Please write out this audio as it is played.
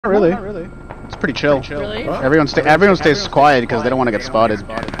Not really. It's pretty chill. Really? Everyone stays quiet because they don't want to get spotted.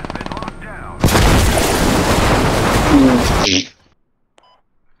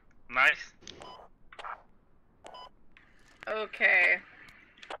 Nice. Okay.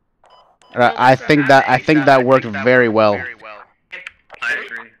 I think that worked very well. I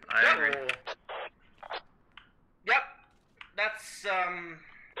agree. Yep. That's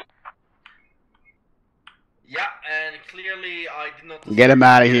yeah, and clearly I did not. Get him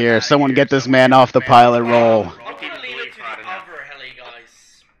out of here. Someone get this man off the pilot roll. I'm gonna leave it to the other heli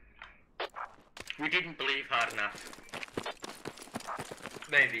guys. We didn't believe hard enough.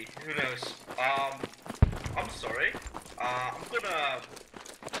 Maybe. Who knows? I'm sorry. I'm gonna.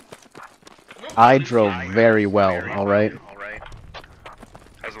 I drove very well. All right.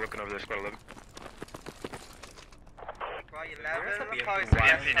 How's it looking over there, Squad 11?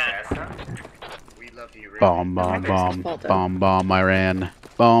 Bomb, bomb, bomb, bomb, bomb, Iran.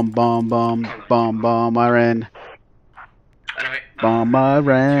 Bomb, bomb, bomb, bomb, bomb, Iran. Bomb,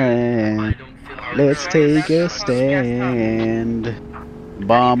 Iran. Let's take a stand.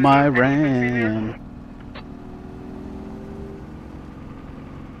 Bomb, Iran.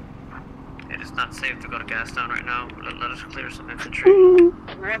 It is not safe to go to gas town right now. Let us clear some infantry.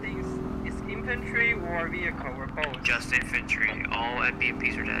 What is infantry or vehicle or both? Just infantry. All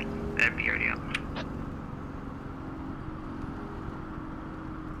NBMPs are dead. NB already up.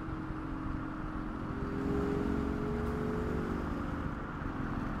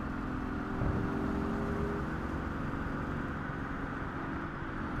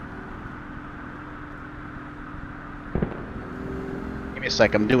 Give me a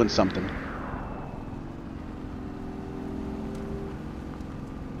sec. I'm doing something.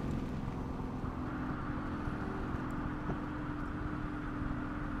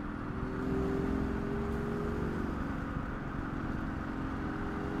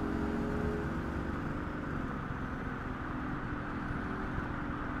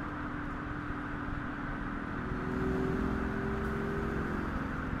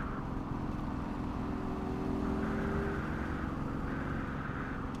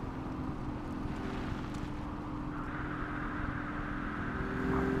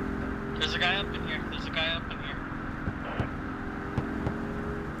 There's a guy up in here. There's a guy up in here.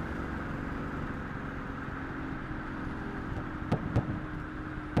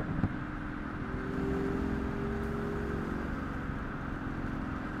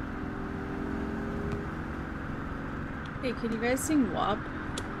 Hey, can you guys sing WAP?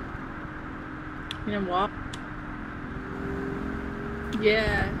 You know WAP?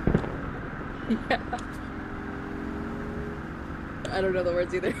 Yeah. Yeah. I don't know the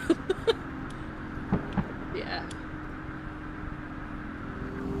words either. Yeah.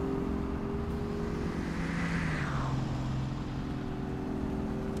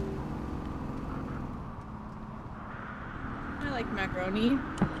 I like macaroni.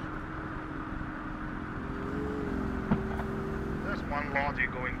 There's one laundry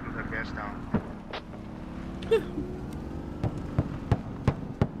going to the gas town.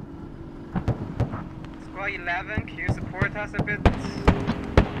 Squad 11, can you support us a bit?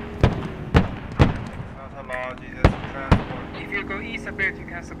 Hello, Jesus, transport. If you go east a bit, you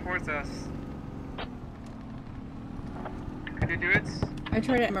can support us. Could you do it? I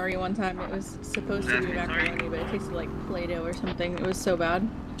tried it Murray one time. It was supposed to be macaroni, but it tasted like Play-Doh or something. It was so bad.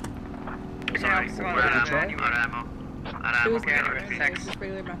 Sorry, Yeah, we're out of ammo. Out of ammo. Out of It ammo. was Get macaroni. ready. It was just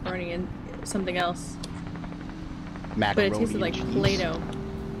regular macaroni and something else. Macaroni. But it tasted like and cheese. Play-Doh.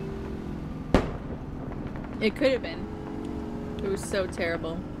 It could have been. It was so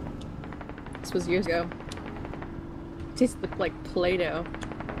terrible. This was years ago. It tasted like Play-Doh.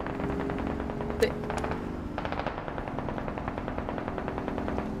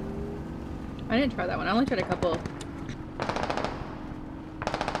 I didn't try that one. I only tried a couple.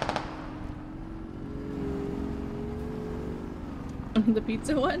 The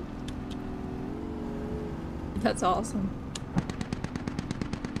pizza one? That's awesome.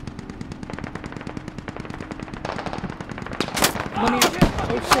 Let me...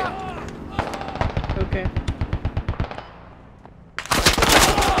 Oh shit. Okay.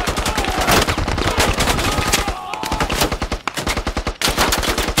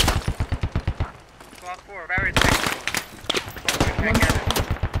 Squad 4, very technical.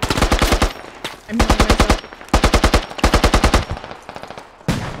 I'm healing myself.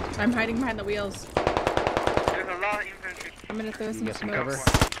 I'm hiding behind the wheels. There's a lot of infantry. I'm gonna throw some Get some smokes. cover.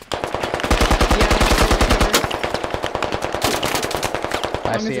 Yeah, I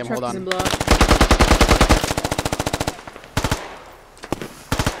as see the him. truck Hold doesn't on. blow up.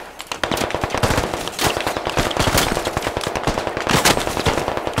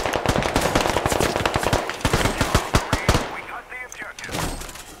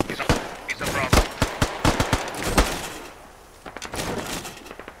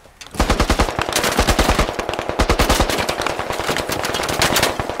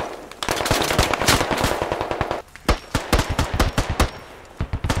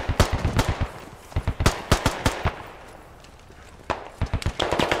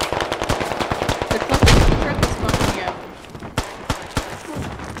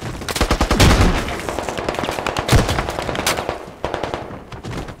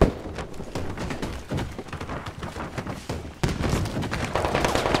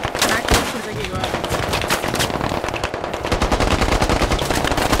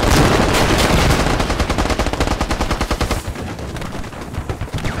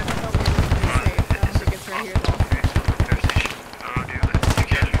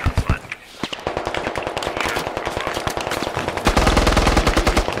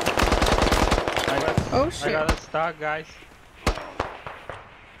 Oh I shit. got it stuck, guys.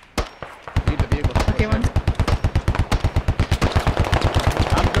 Need the vehicle. Okay, one.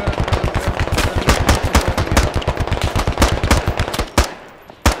 I'm good.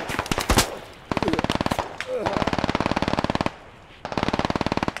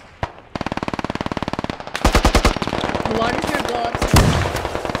 The water's gonna blow up.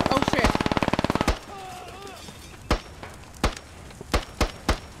 Oh shit.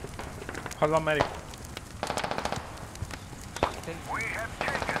 Hold on, medic.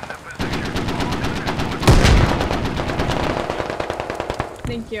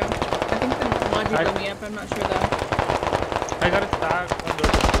 Thank you. I think the Logi blew me up. I'm not sure though. I got it stuck under the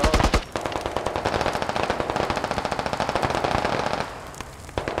floor.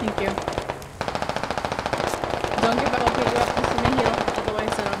 Thank you. Don't give up. I'll pick you up. Just let me heal.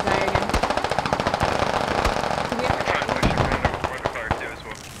 Otherwise, I don't die again. Do we have a Alright, we should run the car too as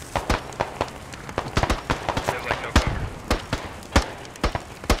well. There's like no cover.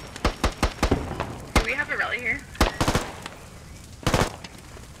 Do we have a rally here?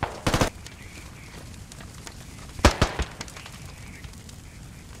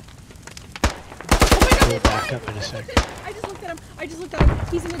 We'll back up in a sec. I just looked at him. I just looked at him.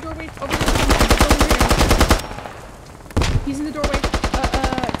 He's in the doorway. Over there. He's in the doorway.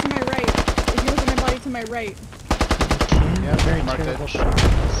 To my right. If you look at my body, to my right. Yeah, Very mark terrible that. shot.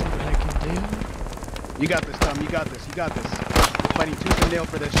 Let's see what I can do. You got this, Tom. You got this. You got this. We're fighting tooth and nail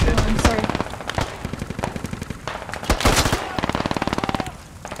for this shit. Oh, I'm sorry.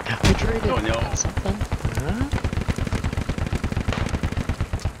 Hydrated. Oh, no. Something. Huh?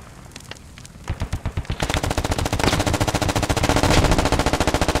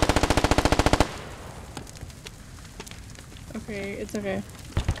 Okay, it's okay.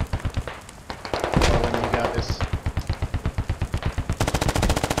 Owen, you got this.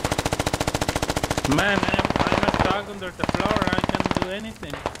 Man, I'm stuck under the floor. I can't do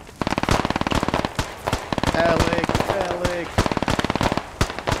anything. Alec.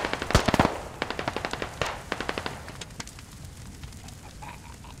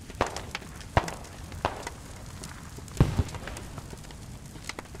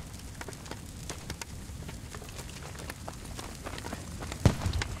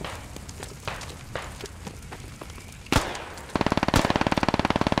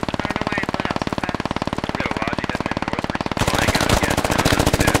 We got a Logi heading in north, flying out again.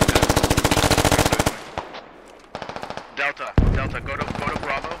 Delta, go to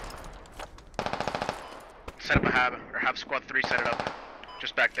Bravo. Set up a hab, or have squad 3 set it up.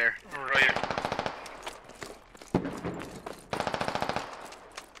 Just back there. Right here.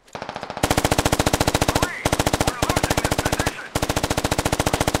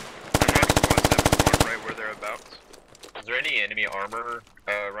 Right where they're about. Is there any enemy armor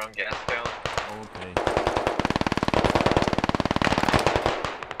around Gastown? Okay.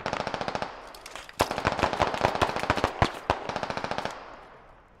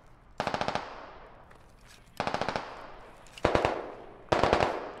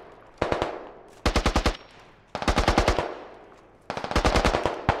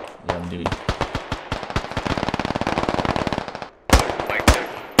 Yeah, I'm doing. Mike, can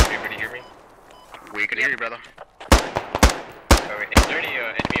everybody hear me? We can hear you, brother. Okay. Is there any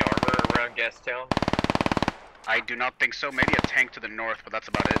enemy armor around Gastown? I do not think so. Maybe a tank to the north, but that's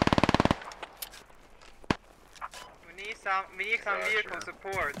about it. We need some vehicle Sure.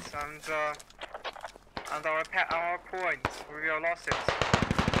 support and our points. We will lost it.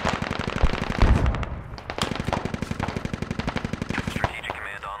 Strategic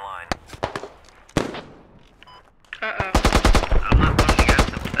command online. Uh-oh. I'm not pushing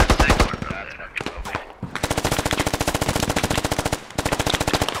after with that second bro.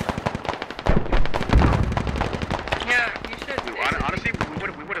 Yeah, you should. Honestly,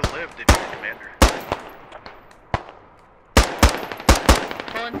 we would have lived if you were commander.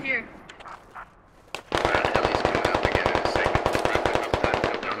 Volunteer. Ellie's coming out again in a second. We're not enough time to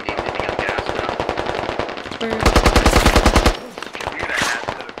go down. Need anything on gas now. Where? We got a hat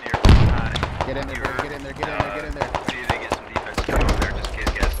set up here. Get in there, boys. Get in there. Get in there. See if they get some defense going on there just in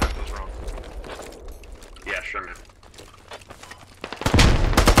case gas tank goes wrong. Yeah, sure, man.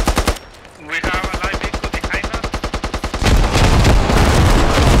 We have a live vehicle behind us.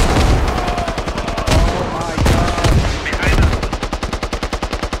 Oh my god. Behind us.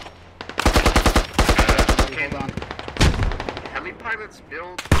 Hold on. Heli pilots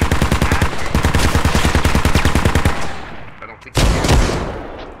build. I don't think.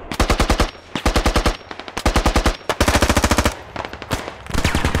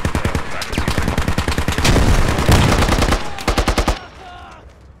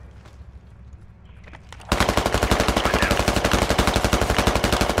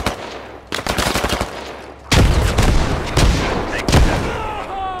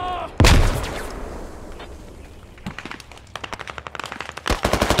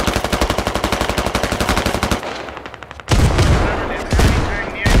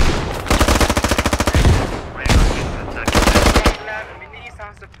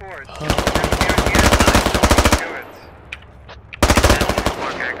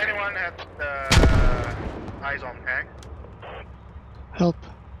 Anyone at the eyes on tag? Help.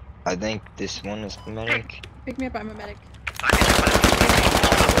 I think this one is the medic. Pick me up, I'm a medic.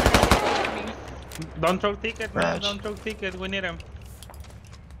 Don't throw ticket, man. Raj. Don't throw ticket. We need him.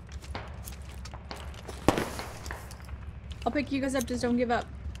 I'll pick you guys up, just don't give up.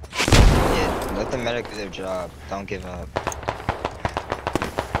 Yeah, let the medic do their job. Don't give up.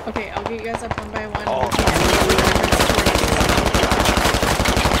 Okay, I'll get you guys up one by one. Oh.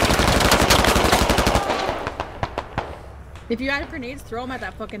 If you had grenades, throw them at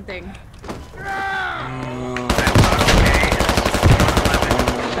that fucking thing.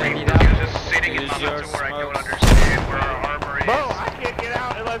 Just sitting in front of where I don't understand where our armor is. Bro, I can't get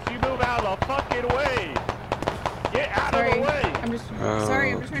out unless you move out of the fucking way. Get out of the way. I'm just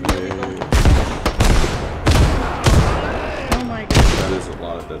sorry, I'm just trying to heal people. Oh my god. That is a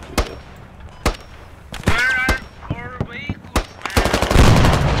lot of dead people. Where are our vehicles,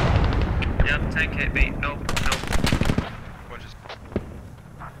 man? Yep, tank hit me. Nope, nope. We'll just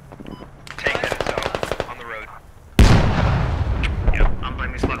tank hit itself on the road. Yep, I'm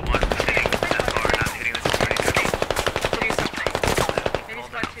blaming squad 1 for hitting that far, not hitting this security truck. Hitting something. Maybe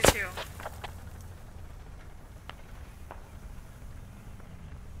squad 2 too.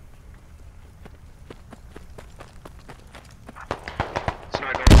 It's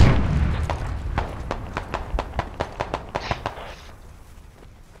not going well.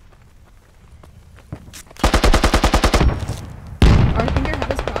 Or I think I have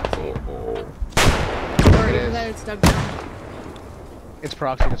this proxy. Oh. Or either that it's dug down. It's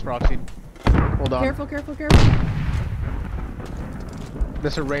proxied, it's proxied. Hold on. Careful, careful, careful.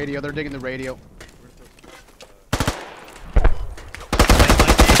 This is a radio, they're digging the radio.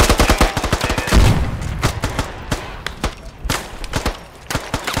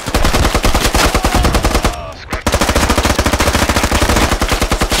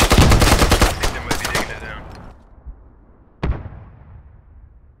 I think they might be digging it down.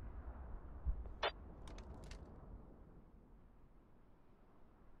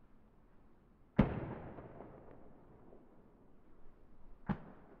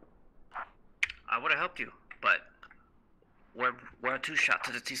 I would have helped you, but we're a 2-shot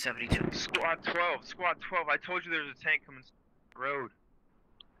to the T-72. Squad 12. Squad 12. I told you there was a tank coming road.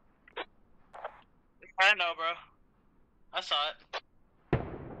 I know, bro. I saw it.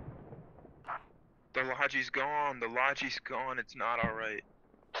 The Logi's gone. The Logi's gone. It's not alright.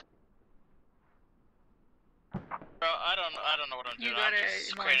 Bro, I don't know what I'm doing. You gotta I'm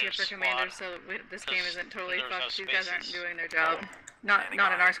just volunteer creating for a squad. commander so this game isn't totally There's no fucked. These guys aren't spaces. doing their job. Not in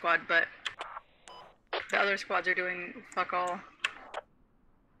our squad, but the other squads are doing fuck all.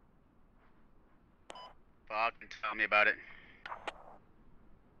 Fuck, tell me about it.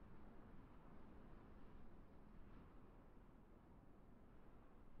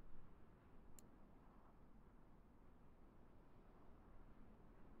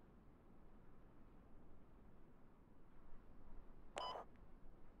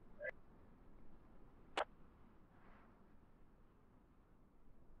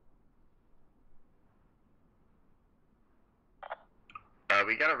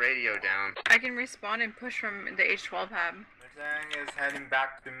 We got a radio down. I can respawn and push from the H12 hab. Zhang is heading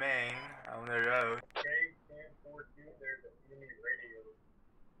back to Maine on the road.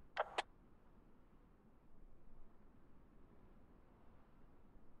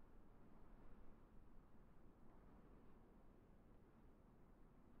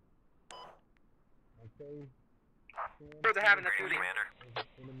 Where they're having the foodie.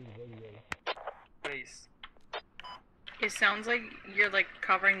 Please. It sounds like you're like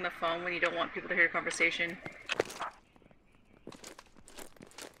covering the phone when you don't want people to hear a conversation.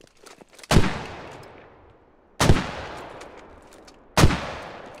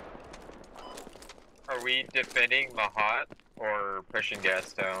 Are we defending Mahat or pushing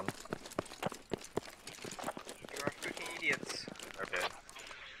gas down? You are freaking idiots. Okay.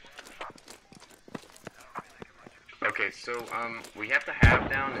 Okay, so we have the hab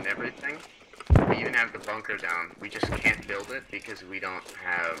down and everything. We even have the bunker down. We just can't build it because we don't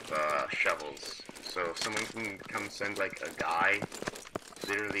have shovels. So if someone can come send like a guy,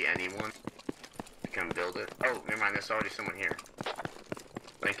 literally anyone, to come build it. Oh, never mind. There's already someone here.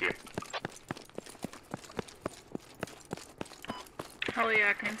 Thank you. Hell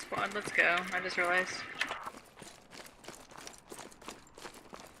yeah, Green Squad, let's go. I just realized.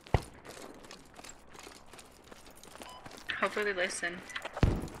 Hopefully they listen.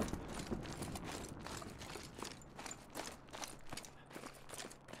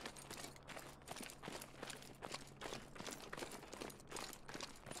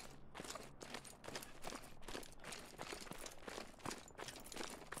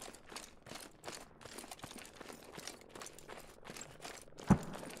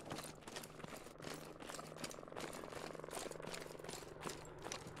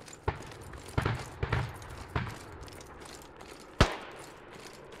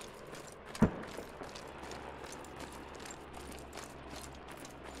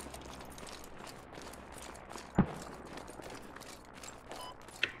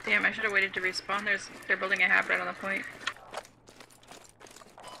 Damn, I should have waited to respawn. They're building a hab right on the point.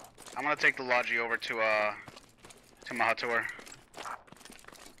 I'm gonna take the Logi over to Mahator.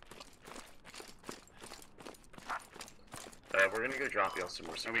 We're gonna go drop y'all some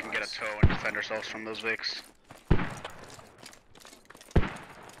more So supplies. we can get a tow and defend ourselves from those Vicks.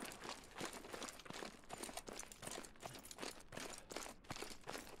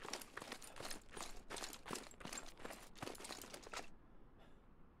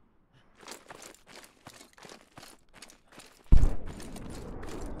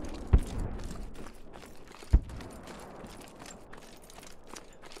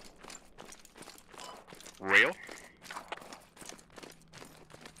 Real?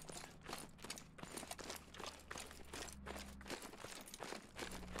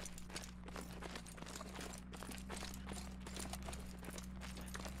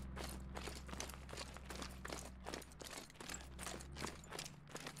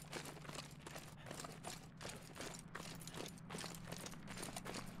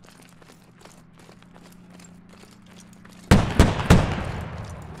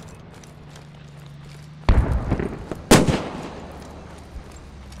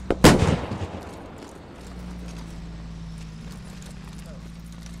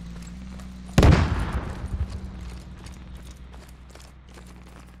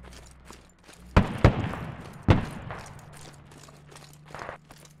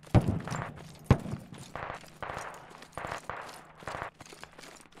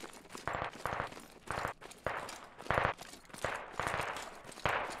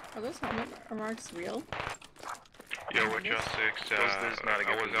 Are those helmet remarks real? Yo, with just 6, I was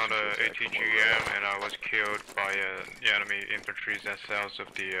on a ATGM and I was killed by the enemy infantry that's south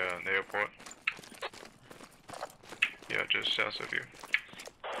of the airport. Yeah, just south of you.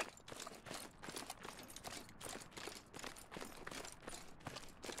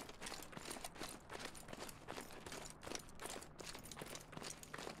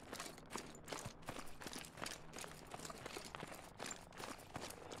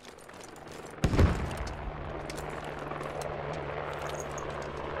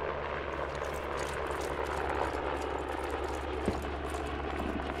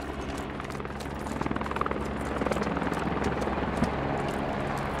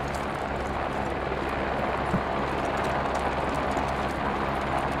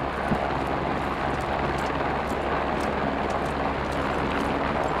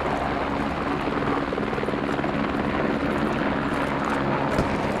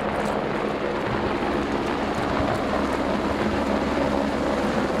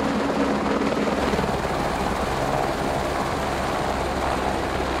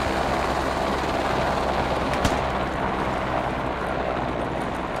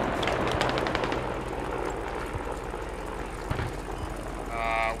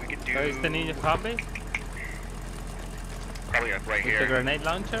 Is the ninja combi? Probably right With here. the grenade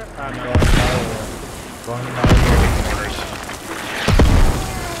launcher? No.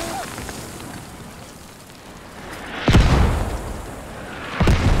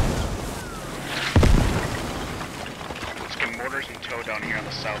 Let's get mortars and tow down here on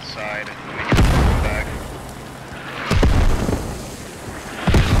the south side and make it back.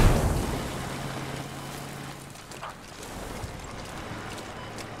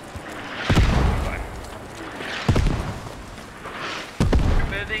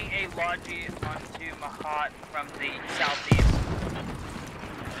 Moving a Logi onto Mahat from the southeast.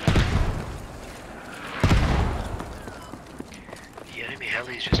 The enemy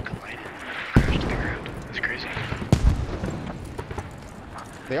heli's just collided and crashed to the ground. It's crazy.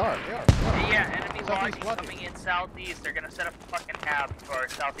 They are. Yeah, enemy Logi's coming in southeast. They're gonna set up a fucking hab or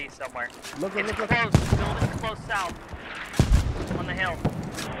southeast somewhere. Look. Close. Building's close south. On the hill.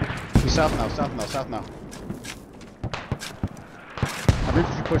 He's south now. Our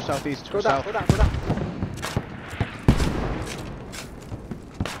infantry push southeast. Go south. down.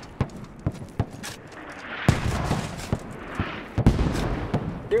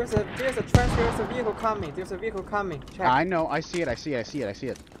 There's a vehicle coming. There's a vehicle coming. Check. I know. I see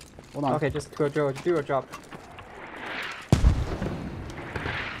it. Hold on. Okay, just go do a drop. Do a drop.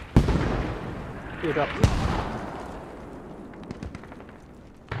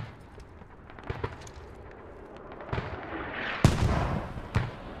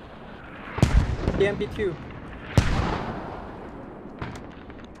 DMP2.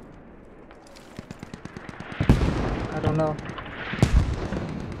 I don't know.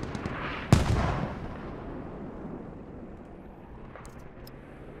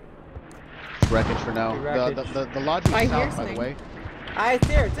 Wreckage for now. The logic is south, by the way.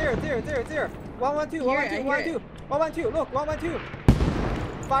 There. 112. Look, 112.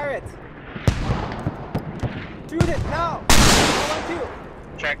 fire it. Shoot it now. I want to.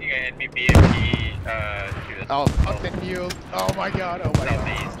 Tracking an enemy BMP to this. Oh, fucking you. Oh my god, oh my god.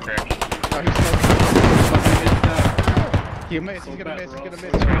 Southeast direction. No, he's smoking. He missed, he's gonna miss, he's gonna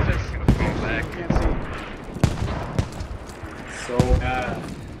miss. He's gonna fall back. Can't see. So bad.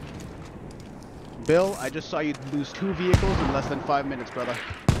 Bill, I just saw you lose 2 vehicles in less than 5 minutes, brother.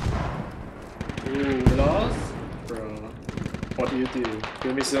 Ooh, lost? Bro. What do you do?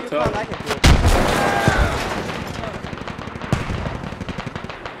 You miss your turn? Like it, dude.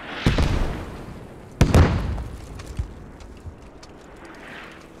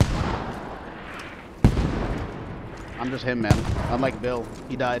 I'm just him, man. Unlike Bill,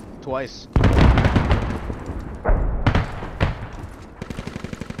 he died twice.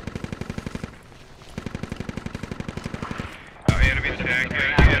 Enemy tank,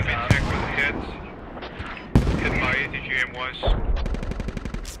 enemy tank with hits. Hit by ATGM once.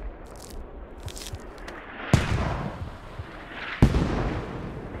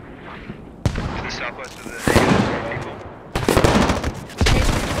 To the southwest of the people.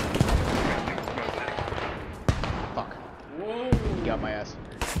 Fuck. Whoa. He got my ass.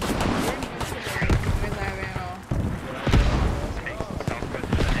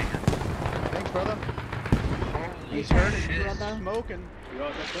 Thanks, brother. He's hurt. He's smoking. You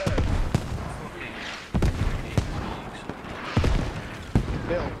are the best.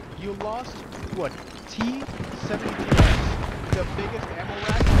 Bill, you lost, what, T-72X, the biggest ammo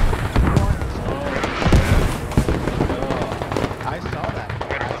rack? I saw that.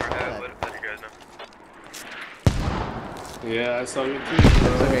 Let you guys know. Yeah, I saw you too,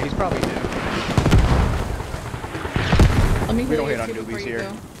 bro. Okay, he's probably new. Let me We don't heal hit you on before newbies you here. go.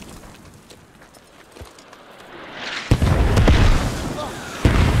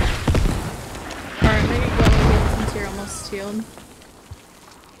 Alright, maybe go heal since you're almost healed.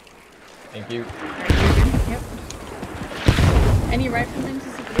 Thank you. Alright, you're good. Yep. Any riflemen to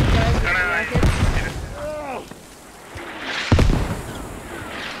see the big guys with the rockets?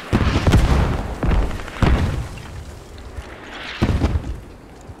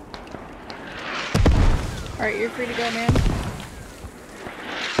 Alright, you're free to go, man.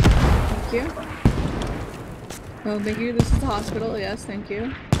 Thank you. Oh, thank you. This is the hospital. Yes, thank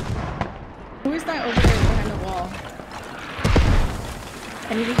you. Who is that over there behind the wall?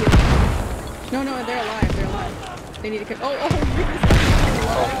 I need to heal them. No, no, they're alive. They're alive. They need to come. Oh, oh,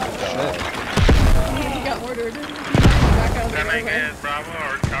 he got ordered. Back out of the Coming doorway. in Bravo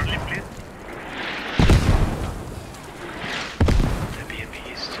or Charlie, please. The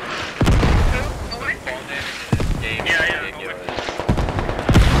BMPs. Yeah.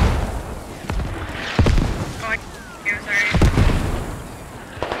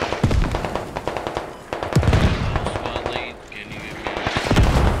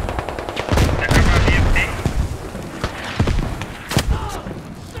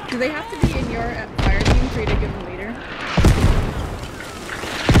 Do they have to be in your fire team for you to give them leader?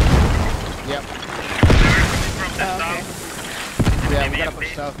 Yep. Oh, okay. Yeah, we gotta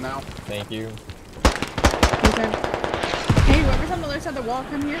push south now. Thank you. Okay. Hey, whoever's on the other side of the wall,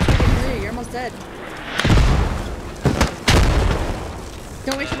 come here so I can heal you. You're almost dead.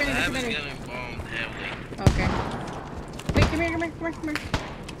 Don't waste your minute, waste your minute. Okay. Wait, come here, come here, come here, come here.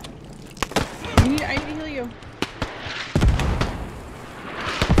 I need to heal you.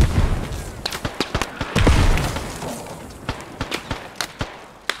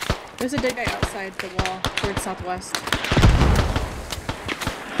 There's a dead guy outside the wall towards southwest.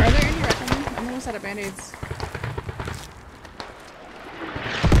 Are there any riflemen? I'm almost out of band-aids.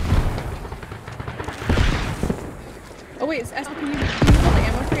 Oh wait, SL, can you hold the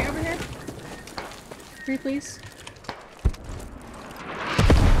ammo crate over here? Free, please.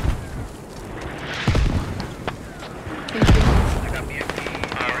 Thank you.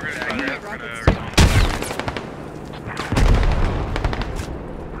 I can get rockets too.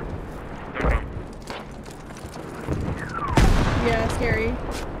 Yeah, scary.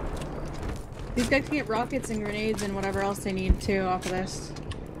 These guys can get rockets and grenades and whatever else they need too off of this.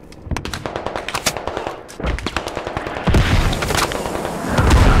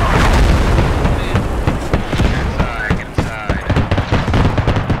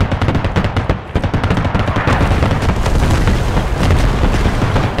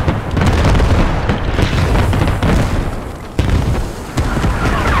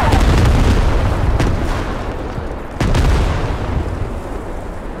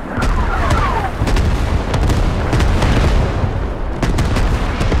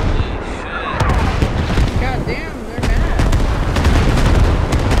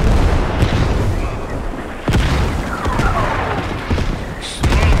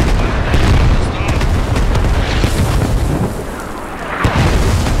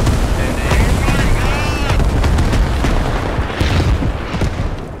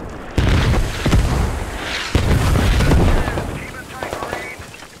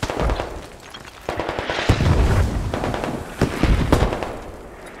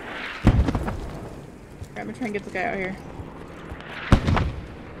 I'm gonna try and get the guy out here.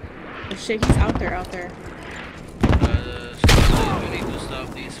 Oh shit, he's out there, We need to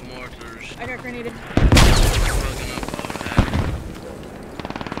stop these mortars. I got grenaded. Fucking up our head.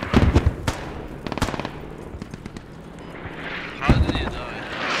 How did you die?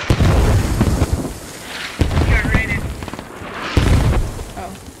 Got grenaded.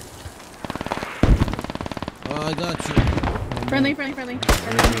 Oh. Oh, I got you. Friendly.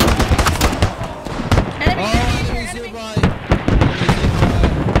 Enemy, enemies nearby.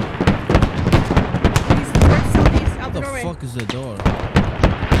 He's towards southeast, out the What doorway. the fuck is the door?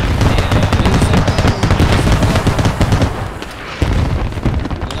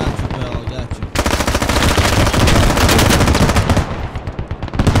 I got you.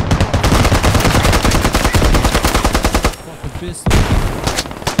 Fucking pistol.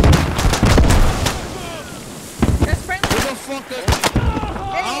 That's friendly. Motherfucker.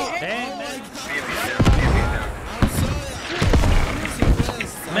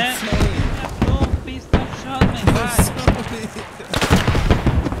 Man, don't be stop shot me.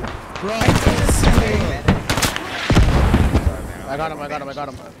 Bro, I got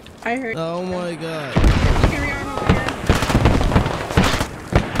him. I heard. oh my god. You can rearm over here.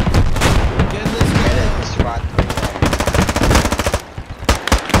 Get this guy out. Spot.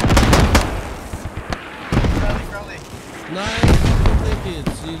 Nice.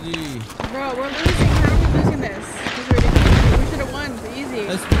 Tickets, GG. Bro, we're losing. How are we losing this? This is ridiculous. We should have won. It's easy.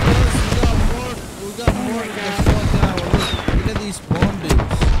 That's because we got more the fuck out. Look at these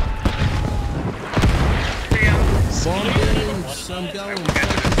bombings. Bombings, I'm going.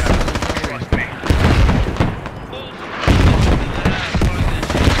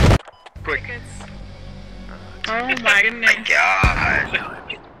 Quick. Oh my goodness.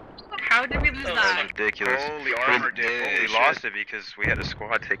 God. How did we lose that? Ridiculous. Holy armor dip. We lost it because we had a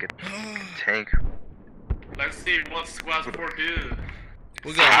squad take a tank. Let's see what squad 4 do.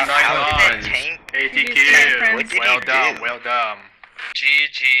 We got How tank. ATQ. Well done.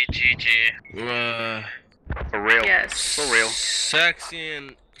 GG. For real. Yes. For real. Sexy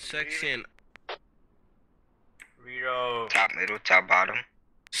and Reroll. Top middle, top bottom.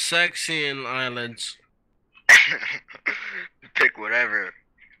 Sexy and islands. Pick whatever.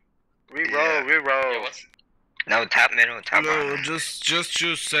 Reroll. No, top middle, top No, bottom. just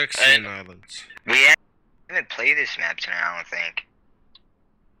choose sexy and islands. We haven't played this map tonight, I don't think.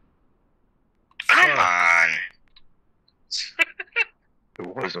 Come on.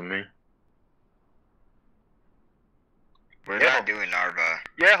 It wasn't me. We're not doing Narva.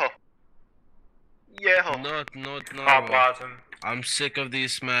 Yeah. Not Top bottom. I'm sick of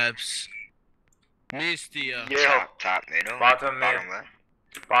these maps. Mistia. Top middle. Bottom mid. left.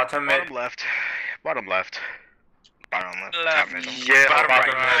 Bottom mid. Bottom left. Bottom left. Top middle. Yeah. Bottom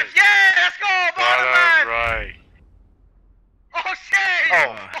right. Yeah, let's go. Bottom left. right. Oh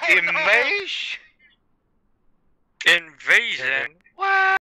shit. Invasion. Invasion? What?